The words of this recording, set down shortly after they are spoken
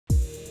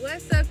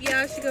What's up,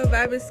 y'all? Sugar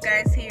Vibe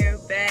Skies here,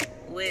 back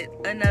with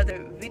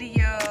another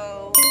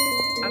video.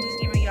 I'm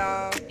just giving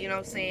y'all, you know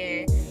what I'm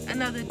saying,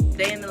 another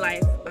day in the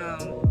life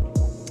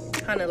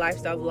kind of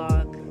lifestyle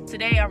vlog.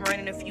 Today I'm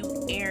running a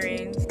few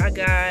errands. I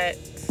got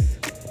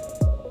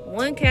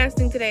one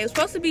casting today. It was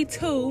supposed to be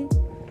two.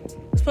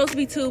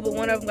 But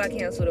one of them got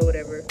canceled or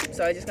whatever.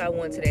 So I just got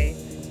one today.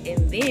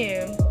 And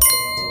then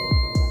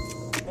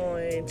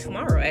on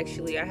tomorrow,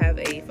 actually, I have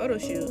a photo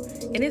shoot,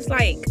 and it's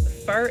like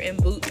fur and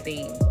boot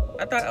theme.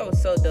 I thought that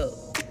was so dope.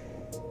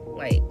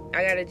 Like,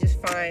 I gotta just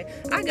find,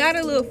 I got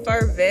a little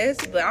fur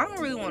vest, but I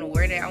don't really want to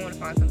wear that. I want to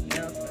find something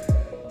else.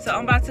 So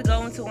I'm about to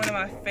go into one of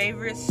my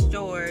favorite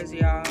stores,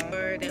 y'all.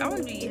 They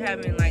always be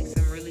having like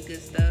some really good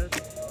stuff,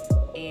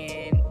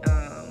 and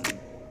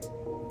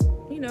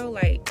you know,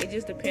 like, it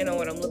just depends on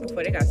what I'm looking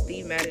for. They got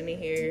Steve Madden in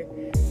here,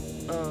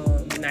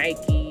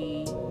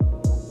 Nike,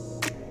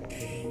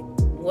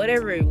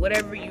 whatever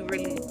you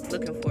really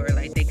looking for,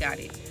 like, they got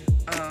it.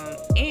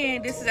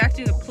 And this is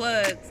actually the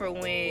plug for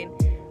when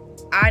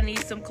I need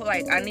some,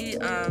 like, I need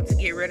to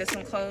get rid of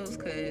some clothes,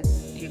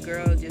 because your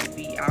girl just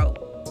be out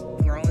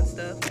growing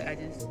stuff. Like, I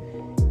just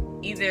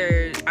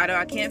either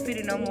I can't fit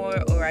it no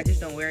more, or I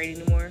just don't wear it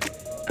anymore.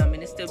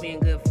 And it's still be in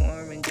good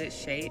form and good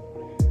shape.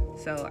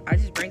 So I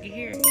just bring it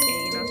here, and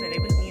you know what I'm saying, they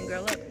pick me and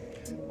girl up.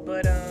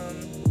 But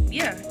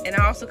yeah, and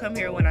I also come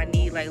here when I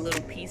need like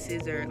little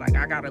pieces, or like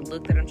I got a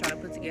look that I'm trying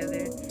to put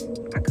together.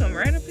 I come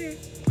right up here.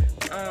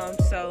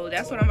 So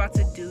that's what I'm about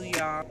to do,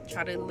 y'all.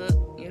 Try to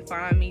look and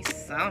find me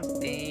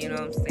something, you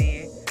know what I'm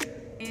saying?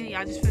 And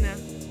y'all just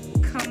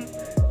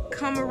finna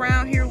come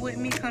around here with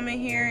me, come in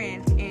here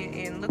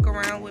and look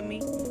around with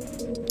me.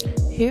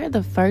 Here are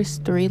the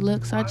first three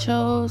looks I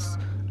chose.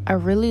 I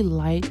really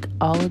like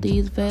all of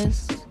these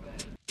vests.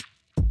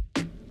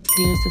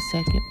 Here's the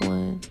second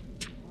one,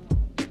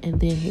 and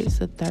then here's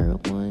the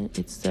third one.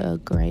 It's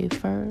the gray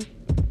fur.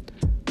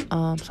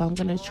 So I'm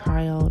gonna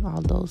try on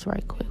all those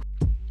right quick.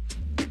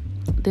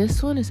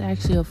 This one is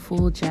actually a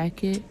full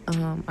jacket.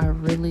 I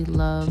really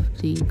love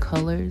the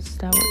colors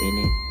that were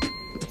in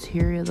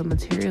it. The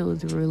material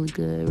was really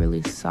good,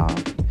 really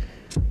soft,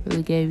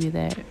 really gave you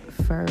that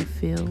fur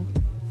feel.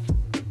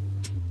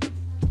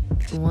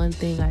 One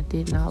thing I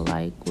did not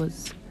like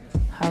was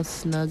how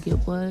snug it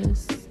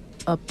was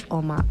up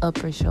on my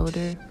upper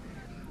shoulder,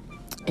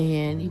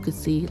 and you could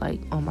see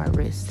like on my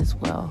wrist as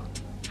well.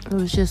 It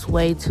was just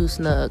way too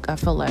snug. I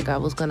felt like I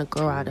was gonna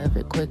grow out of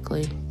it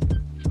quickly.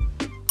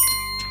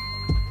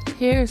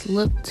 Here's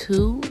look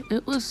 2.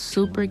 It was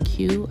super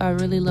cute. I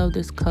really love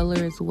this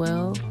color as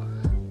well,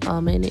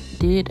 and it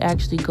did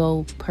actually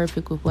go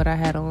perfect with what I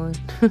had on.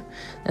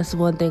 That's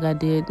one thing I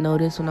did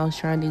notice when I was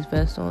trying these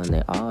vests on.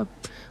 They all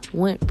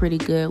went pretty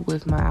good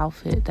with my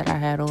outfit that I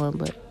had on,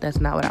 but that's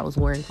not what I was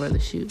wearing for the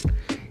shoot.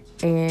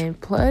 And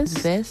plus,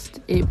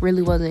 vest, it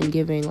really wasn't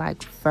giving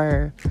like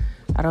fur.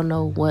 I don't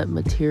know what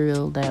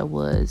material that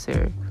was,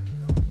 or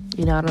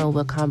you know, I don't know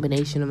what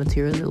combination of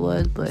materials it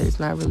was, but it's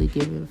not really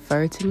giving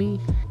fur to me.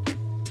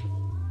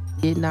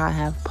 Did not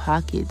have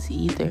pockets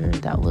either.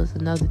 That was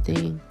another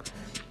thing.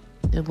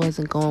 It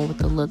wasn't going with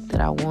the look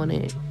that I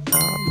wanted.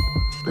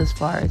 As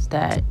far as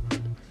that,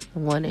 I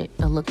wanted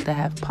a look that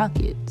have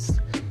pockets.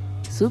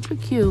 Super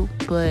cute,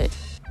 but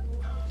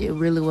it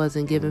really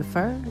wasn't giving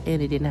fur,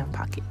 and it didn't have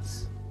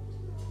pockets.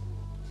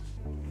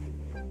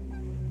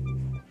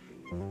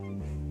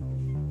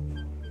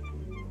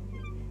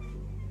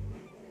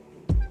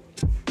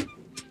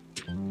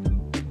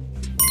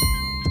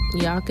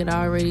 Y'all could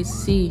already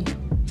see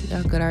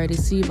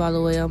by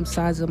the way I'm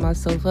sizing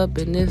myself up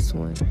in this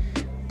one.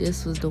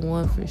 This was the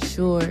one for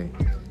sure.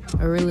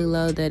 I really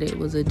love that it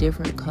was a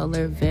different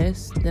color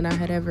vest than I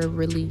had ever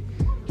really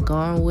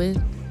gone with.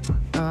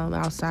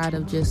 Outside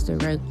of just the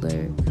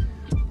regular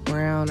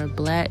brown or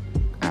black,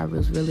 I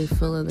was really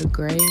feeling the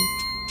gray,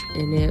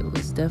 and it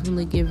was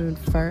definitely giving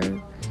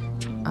fur.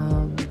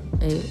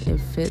 It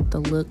fit the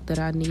look that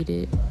I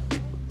needed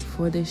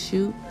for this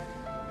shoot,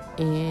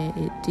 and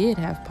it did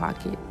have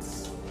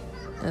pockets.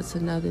 That's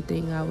another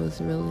thing I was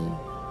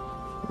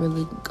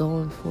really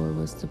going for,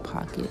 was the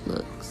pocket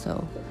look.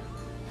 So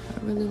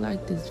I really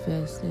like this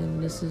vest,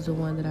 and this is the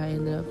one that I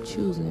ended up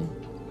choosing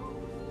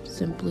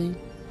simply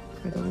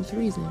for those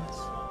reasons.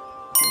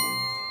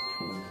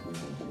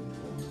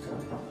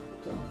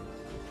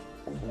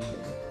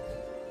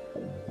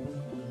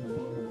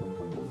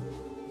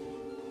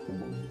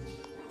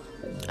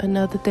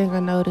 Another thing I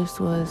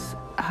noticed was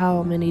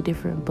how many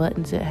different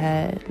buttons it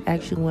had. It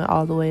actually went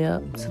all the way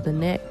up to the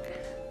neck.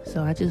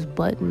 So I just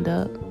buttoned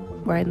up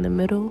right in the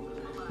middle,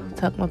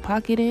 tucked my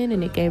pocket in,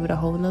 and it gave it a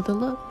whole nother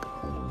look.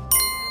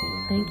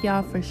 Thank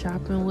y'all for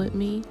shopping with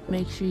me.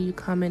 Make sure you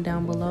comment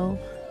down below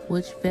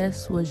which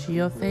vest was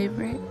your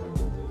favorite.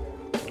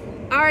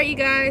 Alright, you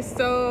guys,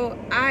 so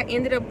I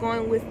ended up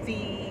going with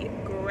the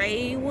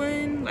gray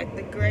one, like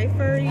the gray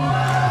furry deal.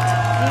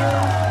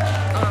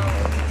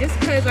 Just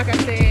because, like I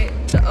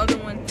said, the other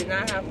one did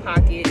not have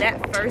pocket.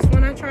 That first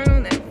one I tried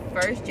on, that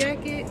first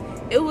jacket,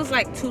 it was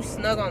like too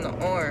snug on the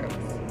arms,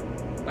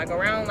 like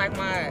around like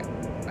my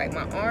like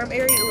my arm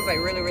area, it was like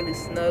really, really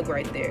snug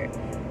right there.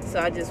 So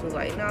I just was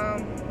like, nah,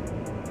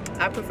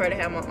 I prefer to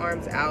have my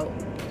arms out,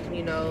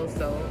 you know.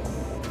 So,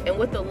 and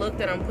with the look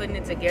that I'm putting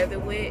it together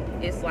with,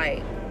 it's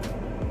like,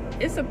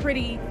 it's a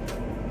pretty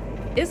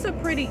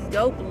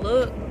dope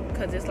look,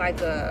 because it's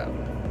like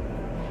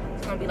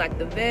it's gonna be like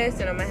the vest,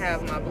 and I'm gonna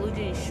have my blue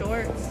jean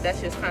shorts.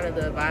 That's just kind of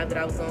the vibe that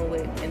I was going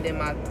with, and then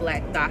my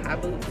black thigh-high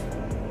boots.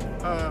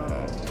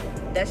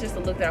 That's just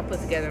the look that I put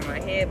together in my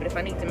head, but if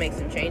I need to make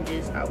some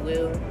changes, I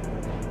will.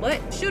 But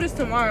shoot is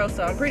tomorrow,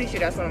 so I'm pretty sure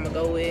that's what I'm gonna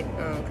go with,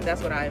 because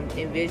that's what I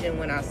envisioned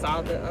when I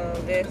saw the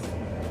vest.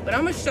 But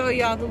I'm gonna show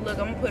y'all the look.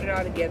 I'm gonna put it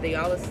all together,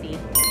 y'all will see.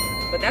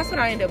 But that's what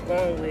I ended up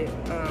going with.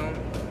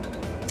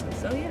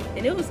 So yeah,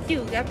 and it was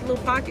cute. Got the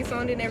little pockets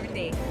on it and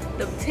everything.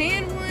 The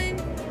tan one,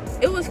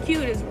 it was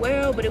cute as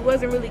well, but it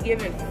wasn't really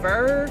giving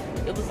fur.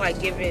 It was like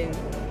giving,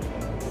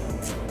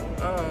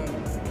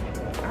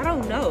 I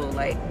don't know,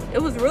 like,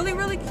 it was really,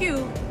 really cute.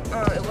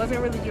 It wasn't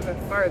really giving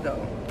fur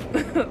though.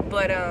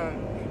 But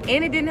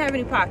and it didn't have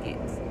any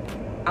pockets.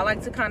 I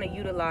like to kind of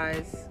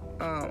utilize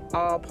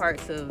all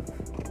parts of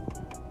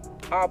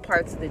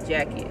the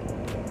jacket,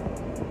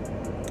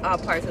 all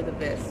parts of the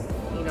vest,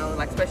 you know,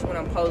 like especially when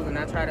I'm posing,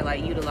 I try to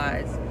like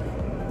utilize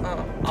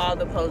all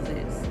the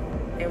poses.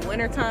 In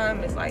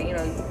wintertime, it's like, you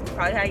know, you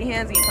probably have your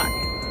hands in your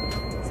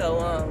pocket.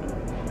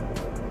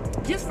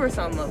 So just for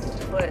some of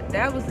them. But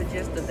that was the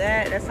gist of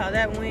that. That's how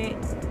that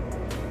went.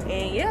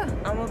 And yeah,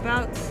 I'm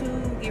about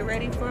to get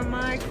ready for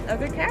my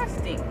other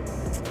casting.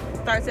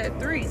 Starts at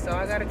 3, so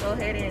I gotta go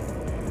ahead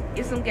and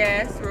get some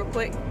gas real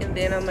quick, and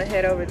then I'm gonna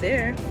head over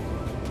there.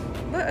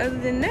 But other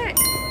than that,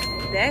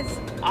 that's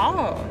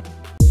all.